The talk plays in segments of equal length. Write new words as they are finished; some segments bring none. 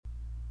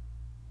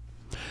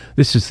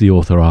This is the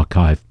Author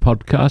Archive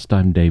podcast.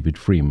 I'm David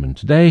Freeman.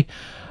 Today,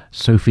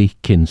 Sophie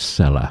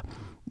Kinsella.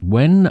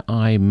 When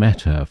I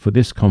met her for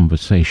this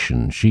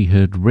conversation, she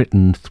had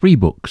written 3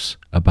 books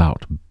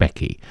about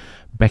Becky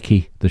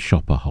the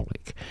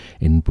Shopaholic.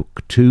 In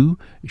book 2,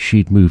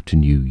 she'd moved to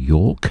New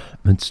York,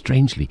 and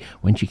strangely,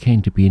 when she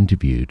came to be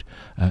interviewed,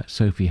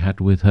 Sophie had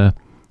with her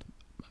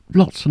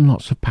lots and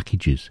lots of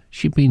packages.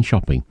 She'd been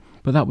shopping,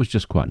 but that was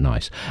just quite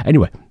nice.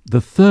 Anyway, the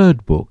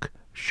 3rd book,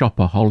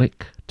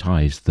 Shopaholic,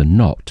 ties the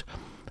knot.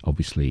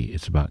 Obviously,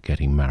 it's about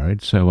getting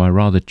married, so I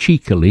rather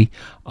cheekily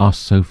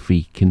asked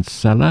Sophie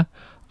Kinsella,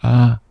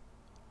 are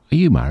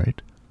you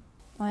married?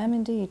 I am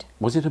indeed.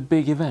 Was it a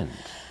big event?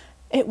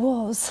 It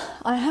was.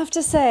 I have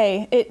to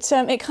say, it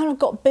kind of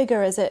got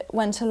bigger as it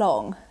went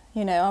along.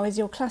 You know, I was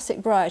your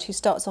classic bride who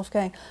starts off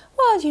going,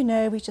 well, you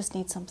know, we just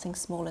need something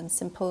small and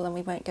simple and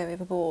we won't go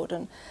overboard.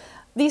 And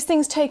these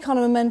things take on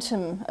a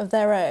momentum of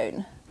their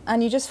own.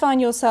 And you just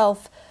find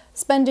yourself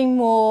spending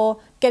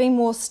more, getting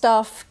more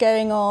stuff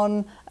going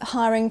on,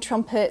 hiring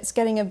trumpets,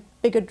 getting a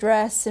bigger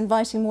dress,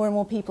 inviting more and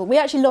more people. We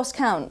actually lost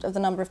count of the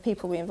number of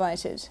people we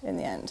invited in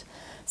the end.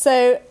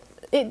 So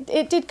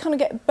it did kind of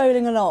get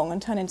bowling along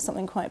and turn into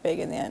something quite big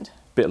in the end.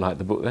 Bit like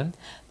the book then?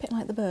 Bit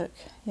like the book,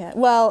 yeah.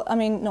 Well, I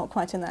mean, not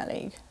quite in that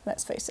league,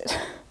 let's face it.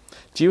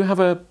 Do you have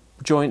a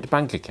joint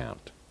bank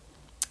account?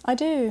 I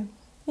do,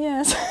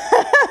 yes.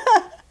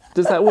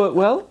 Does that work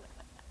well?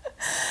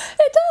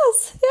 It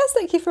does, yes,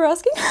 thank you for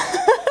asking.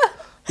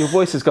 Your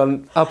voice has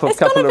gone up a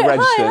couple of registers. It's gone a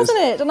bit high, hasn't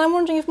it? And I'm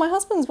wondering if my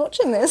husband's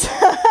watching this.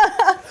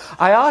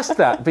 I asked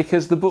that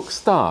because the book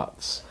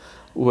starts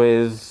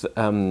with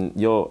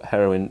your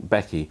heroine,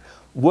 Becky,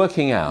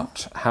 working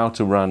out how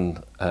to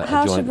run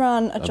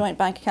a joint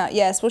bank account.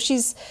 Yes, well,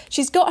 she's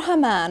got her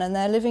man, and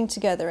they're living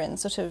together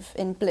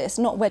in bliss,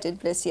 not wedded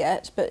bliss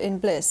yet, but in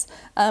bliss.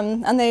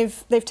 And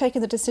they've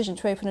taken the decision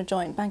to open a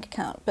joint bank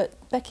account. But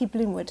Becky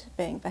Bloomwood,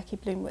 being Becky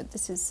Bloomwood,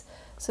 this is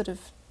sort of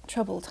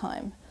trouble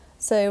time.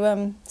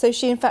 So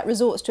she in fact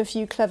resorts to a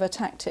few clever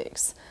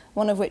tactics.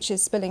 One of which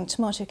is spilling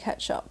tomato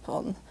ketchup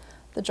on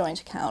the joint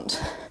account.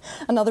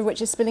 Another of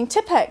which is spilling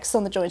Tipp-Ex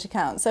on the joint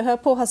account. So her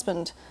poor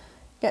husband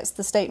gets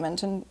the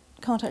statement and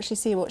can't actually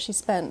see what she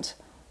spent.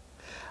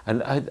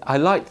 And I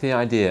like the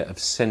idea of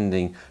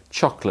sending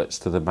chocolates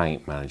to the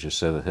bank manager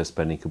so that her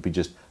spending could be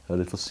just a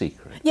little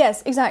secret.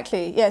 Yes,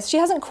 exactly. Yes, she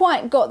hasn't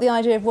quite got the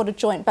idea of what a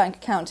joint bank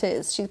account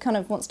is. She kind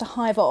of wants to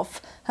hive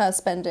off her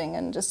spending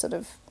and just sort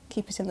of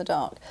keep it in the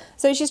dark.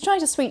 So she's trying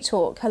to sweet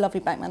talk her lovely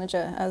bank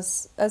manager,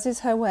 as is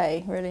her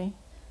way, really.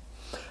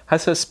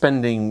 Has her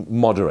spending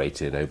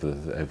moderated over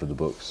the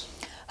books?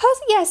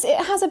 Yes, it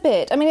has a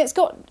bit. I mean,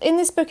 in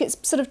this book, it's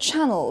sort of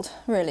channeled,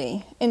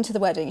 really, into the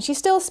wedding. She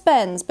still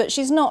spends, but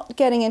she's not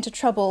getting into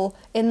trouble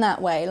in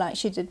that way like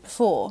she did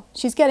before.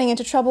 She's getting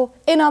into trouble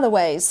in other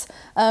ways.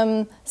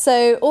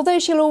 So although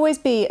she'll always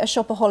be a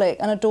shopaholic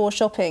and adore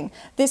shopping,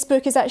 this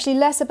book is actually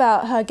less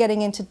about her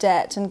getting into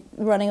debt and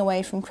running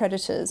away from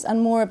creditors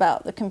and more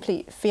about the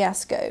complete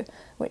fiasco,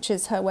 which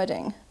is her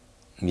wedding.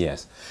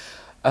 Yes.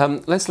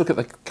 Let's look at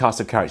the cast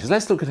of characters.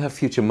 Let's look at her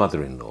future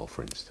mother-in-law,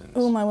 for instance.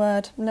 Oh, my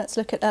word. Let's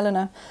look at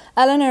Eleanor.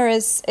 Eleanor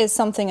is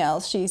something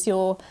else. She's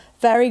your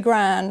very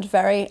grand,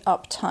 very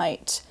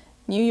uptight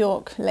New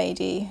York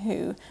lady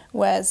who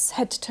wears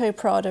head-to-toe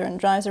Prada and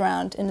drives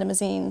around in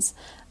limousines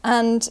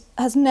and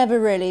has never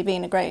really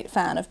been a great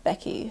fan of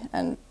Becky,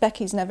 and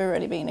Becky's never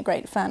really been a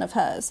great fan of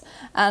hers.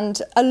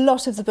 And a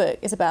lot of the book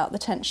is about the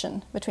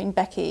tension between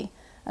Becky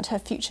and her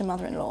future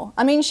mother-in-law.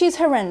 I mean, she's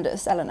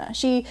horrendous, Eleanor.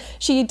 She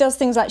does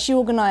things like she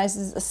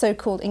organises a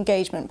so-called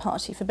engagement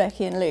party for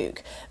Becky and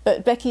Luke,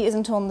 but Becky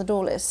isn't on the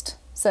door list,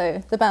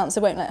 so the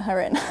bouncer won't let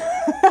her in.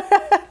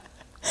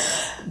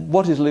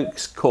 What is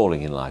Luke's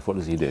calling in life? What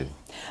does he do?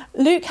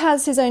 Luke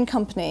has his own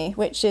company,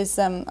 which is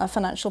a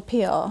financial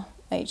PR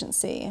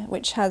agency,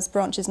 which has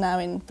branches now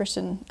in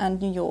Britain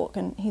and New York,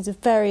 and he's a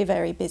very,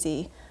 very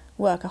busy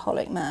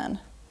workaholic man.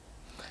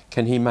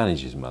 Can he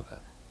manage his mother?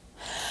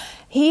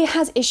 He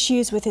has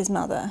issues with his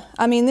mother.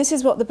 I mean, this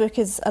is what the book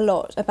is a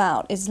lot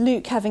about, is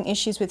Luke having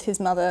issues with his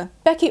mother.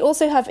 Becky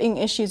also having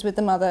issues with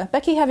the mother.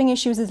 Becky having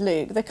issues with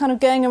Luke. They're kind of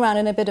going around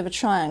in a bit of a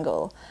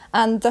triangle.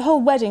 And the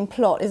whole wedding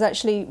plot is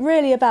actually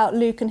really about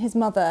Luke and his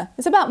mother.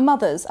 It's about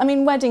mothers. I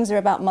mean, weddings are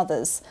about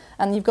mothers.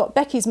 And you've got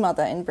Becky's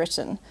mother in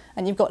Britain,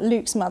 and you've got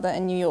Luke's mother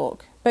in New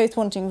York, both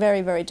wanting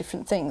very, very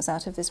different things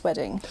out of this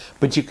wedding.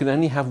 But you can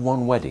only have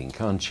one wedding,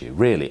 can't you?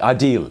 Really,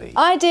 ideally.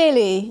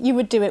 Ideally, you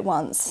would do it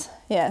once.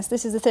 Yes,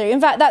 this is the theory. In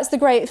fact, that's the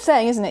great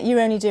saying, isn't it? You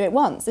only do it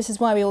once. This is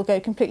why we all go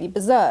completely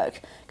berserk.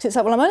 Because it's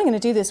like, well, I'm only going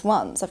to do this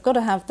once. I've got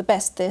to have the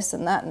best this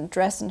and that and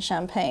dress and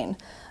champagne.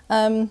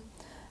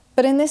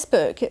 But in this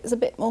book, it's a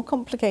bit more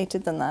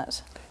complicated than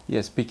that.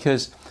 Yes,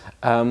 because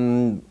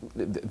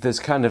there's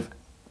kind of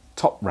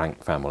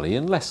top-rank family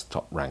and less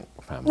top-rank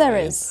family. There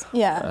is,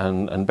 yeah.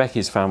 And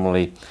Becky's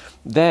family,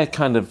 they're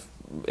kind of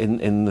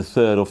in the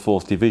 3rd or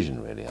 4th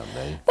division, really, aren't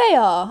they? They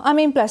are. I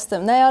mean, bless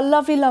them. They are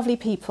lovely, lovely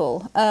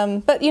people.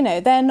 But, you know,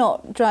 they're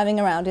not driving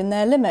around in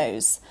their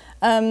limos.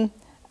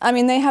 I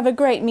mean, they have a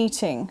great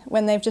meeting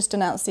when they've just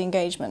announced the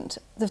engagement.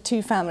 The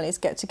two families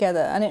get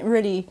together and it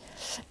really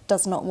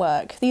does not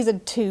work. These are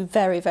two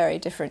very, very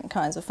different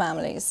kinds of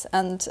families,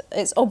 and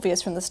it's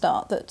obvious from the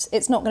start that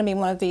it's not going to be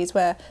one of these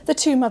where the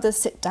two mothers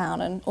sit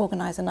down and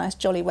organise a nice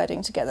jolly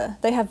wedding together.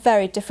 They have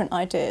very different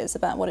ideas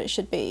about what it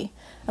should be,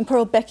 and poor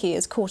old Becky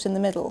is caught in the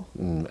middle.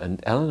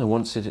 And Eleanor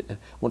wants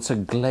a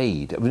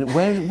glade. I mean,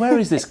 where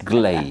is this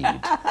glade?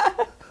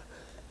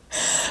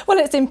 Well,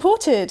 it's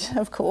imported,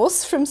 of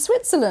course, from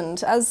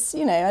Switzerland, as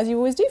you know, as you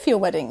always do for your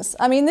weddings.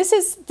 I mean, this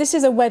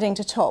is a wedding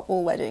to top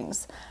all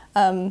weddings.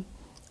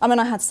 I mean,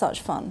 I had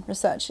such fun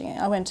researching it.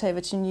 I went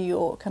over to New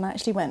York and I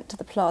actually went to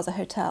the Plaza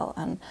Hotel,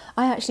 and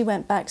I actually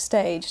went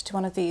backstage to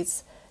one of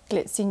these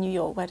glitzy New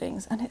York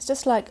weddings, and it's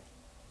just like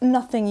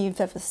nothing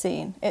you've ever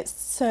seen. It's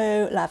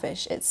so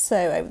lavish, it's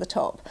so over the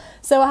top.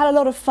 So I had a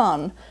lot of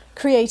fun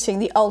creating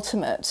the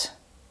ultimate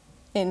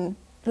in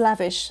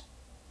lavish,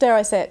 dare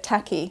I say it,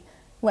 tacky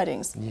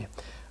weddings. Yeah.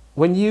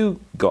 When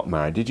you got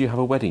married, did you have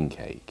a wedding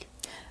cake?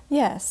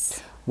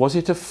 Yes. Was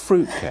it a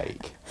fruit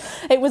cake?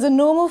 It was a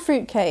normal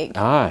fruit cake.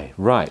 Aye,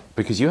 right.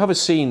 Because you have a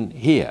scene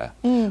here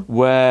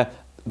where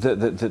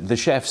the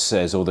chef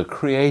says, or the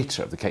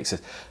creator of the cake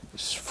says,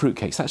 fruit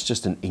cakes, that's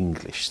just an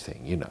English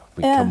thing, you know.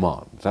 I mean, come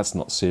on, that's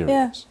not serious.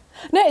 Yeah.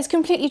 No, it's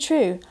completely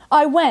true.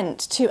 I went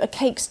to a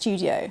cake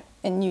studio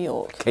in New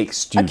York. Cake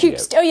studio?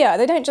 Oh yeah,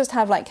 they don't just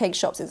have like cake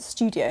shops, it's a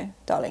studio,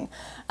 darling.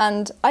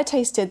 And I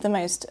tasted the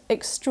most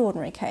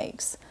extraordinary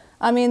cakes.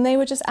 I mean, they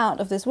were just out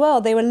of this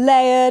world. They were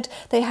layered,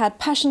 they had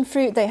passion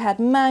fruit, they had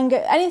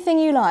mango, anything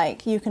you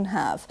like, you can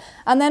have.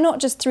 And they're not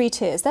just 3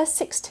 tiers, they're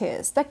 6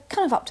 tiers. They're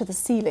kind of up to the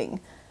ceiling,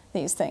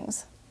 these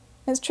things.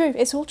 It's true,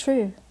 it's all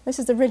true. This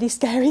is a really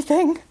scary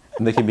thing.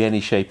 And they can be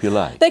any shape you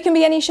like? They can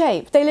be any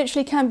shape. They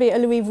literally can be a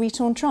Louis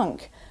Vuitton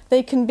trunk.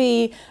 They can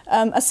be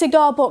a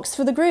cigar box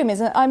for the groom.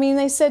 I mean,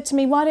 they said to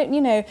me, why don't, you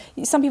know,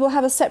 some people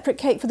have a separate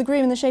cake for the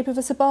groom in the shape of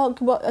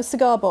a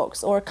cigar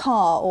box or a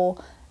car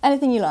or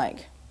anything you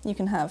like, you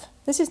can have.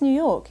 This is New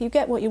York. You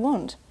get what you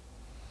want.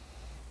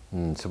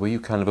 So were you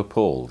kind of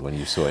appalled when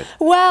you saw it?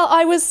 Well,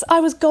 I was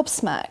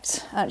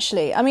gobsmacked,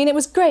 actually. I mean, it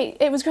was great.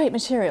 It was great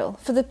material.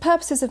 For the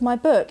purposes of my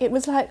book, it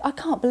was like, I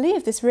can't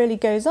believe this really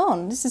goes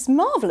on. This is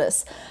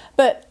marvellous.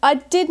 But I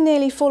did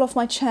nearly fall off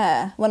my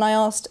chair when I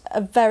asked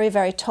a very,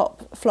 very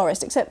top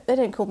florist, except they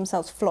don't call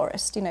themselves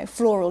florist, you know,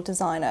 floral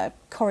designer,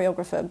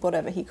 choreographer,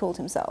 whatever he called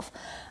himself.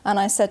 And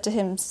I said to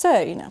him, so,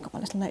 you know, I've got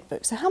my little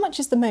notebook, so how much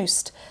is the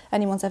most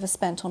anyone's ever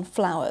spent on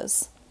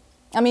flowers?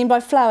 I mean, by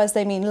flowers,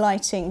 they mean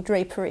lighting,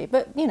 drapery,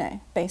 but, you know,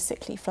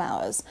 basically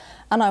flowers.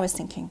 And I was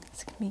thinking,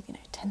 it's going to be, you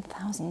know,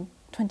 10,000,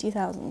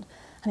 20,000.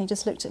 And he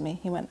just looked at me.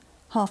 He went,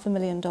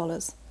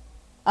 $500,000.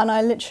 And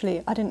I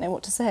didn't know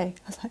what to say.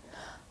 I was like,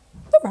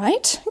 all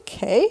right,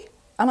 okay.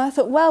 And I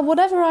thought, well,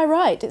 whatever I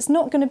write, it's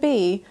not going to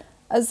be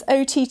as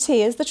OTT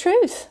as the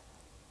truth.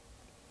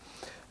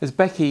 As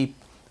Becky,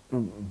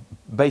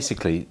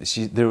 basically,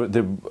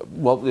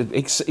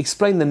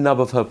 explain the nub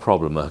of her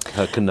problem,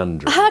 her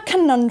conundrum.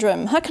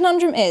 Her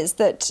conundrum is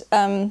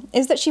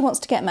that she wants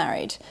to get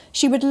married.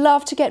 She would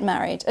love to get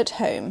married at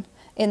home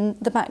in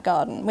the back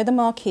garden with a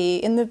marquee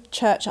in the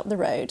church up the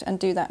road and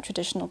do that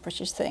traditional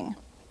British thing.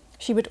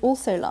 She would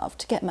also love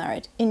to get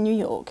married in New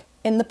York,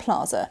 in the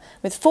Plaza,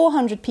 with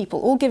 400 people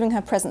all giving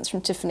her presents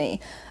from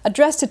Tiffany, a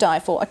dress to die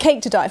for, a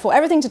cake to die for,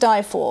 everything to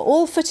die for,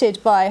 all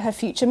footed by her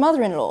future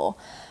mother-in-law,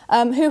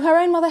 who her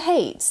own mother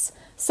hates.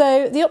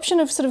 So the option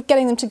of sort of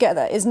getting them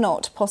together is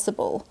not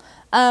possible.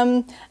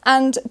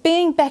 And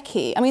being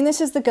Becky, I mean, this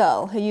is the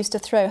girl who used to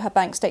throw her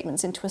bank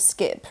statements into a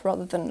skip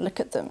rather than look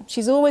at them.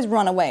 She's always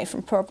run away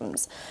from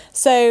problems.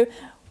 So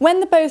when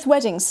the both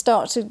weddings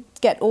start to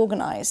get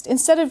organised,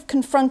 instead of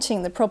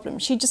confronting the problem,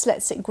 she just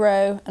lets it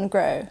grow and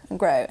grow and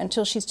grow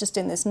until she's just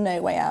in this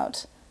no way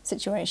out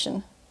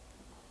situation.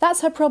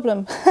 That's her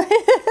problem.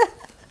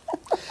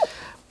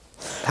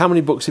 How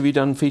many books have you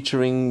done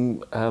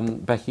featuring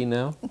Becky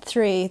now?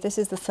 3. This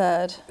is the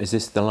 3rd. Is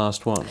this the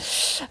last one?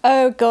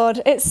 Oh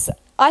God,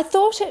 I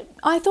thought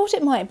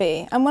it might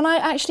be. And when I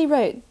actually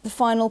wrote the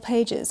final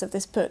pages of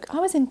this book, I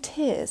was in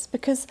tears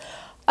because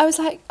I was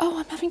like, oh,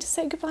 I'm having to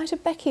say goodbye to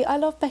Becky. I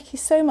love Becky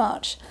so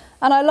much.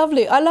 And I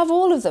love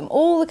all of them,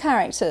 all the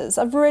characters.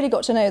 I've really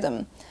got to know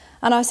them.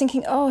 And I was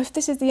thinking, oh, if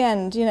this is the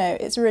end, you know,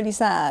 it's really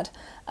sad.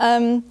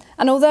 And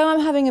although I'm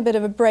having a bit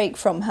of a break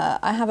from her,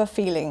 I have a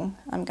feeling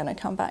I'm going to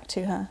come back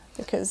to her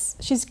because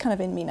she's kind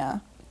of in me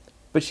now.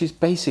 But she's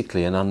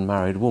basically an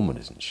unmarried woman,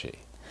 isn't she?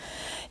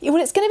 Yeah,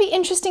 well, it's going to be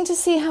interesting to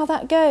see how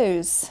that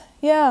goes.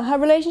 Yeah, her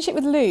relationship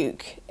with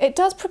Luke, it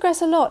does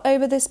progress a lot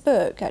over this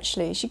book,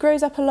 actually. She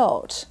grows up a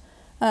lot.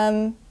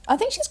 I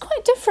think she's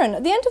quite different.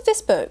 At the end of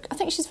this book, I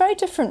think she's very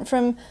different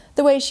from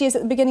the way she is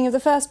at the beginning of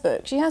the first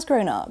book. She has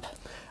grown up.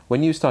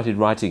 When you started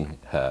writing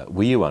her,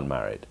 were you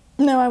unmarried?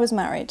 No, I was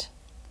married.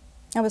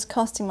 I was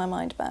casting my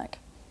mind back.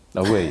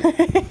 Oh, were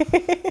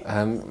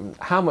you?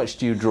 How much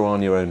do you draw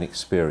on your own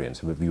experience?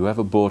 Have you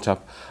ever bought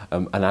up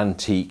an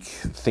antique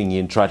thingy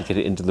and tried to get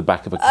it into the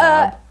back of a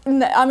cab?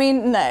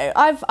 No.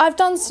 I've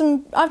done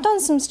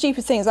some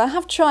stupid things. I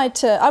have tried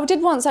to. I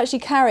did once actually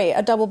carry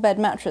a double bed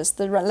mattress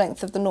the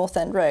length of the North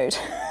End Road.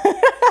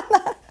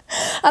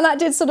 And that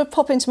did sort of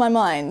pop into my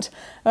mind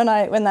when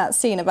that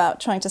scene about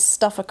trying to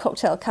stuff a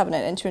cocktail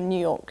cabinet into a New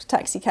York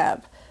taxi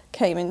cab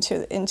came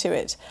into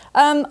it.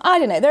 I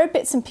don't know, there are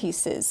bits and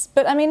pieces,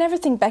 but I mean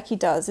everything Becky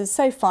does is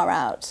so far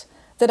out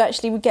that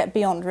actually we get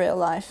beyond real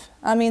life.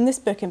 I mean this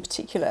book in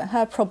particular,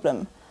 her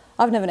problem,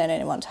 I've never known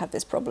anyone to have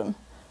this problem.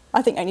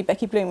 I think only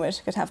Becky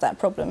Bloomwood could have that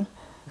problem.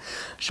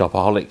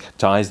 Shopaholic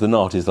Ties the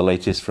Knot is the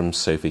latest from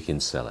Sophie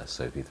Kinsella.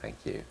 Sophie,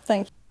 thank you.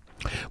 Thank you.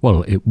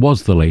 Well, it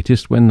was the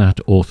latest when that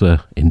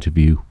author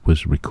interview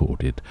was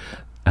recorded.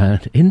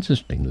 And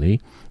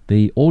interestingly,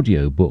 the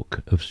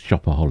audiobook of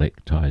Shopaholic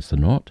Ties the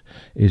Knot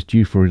is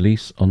due for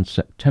release on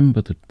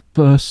September the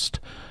 1st,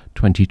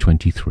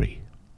 2023.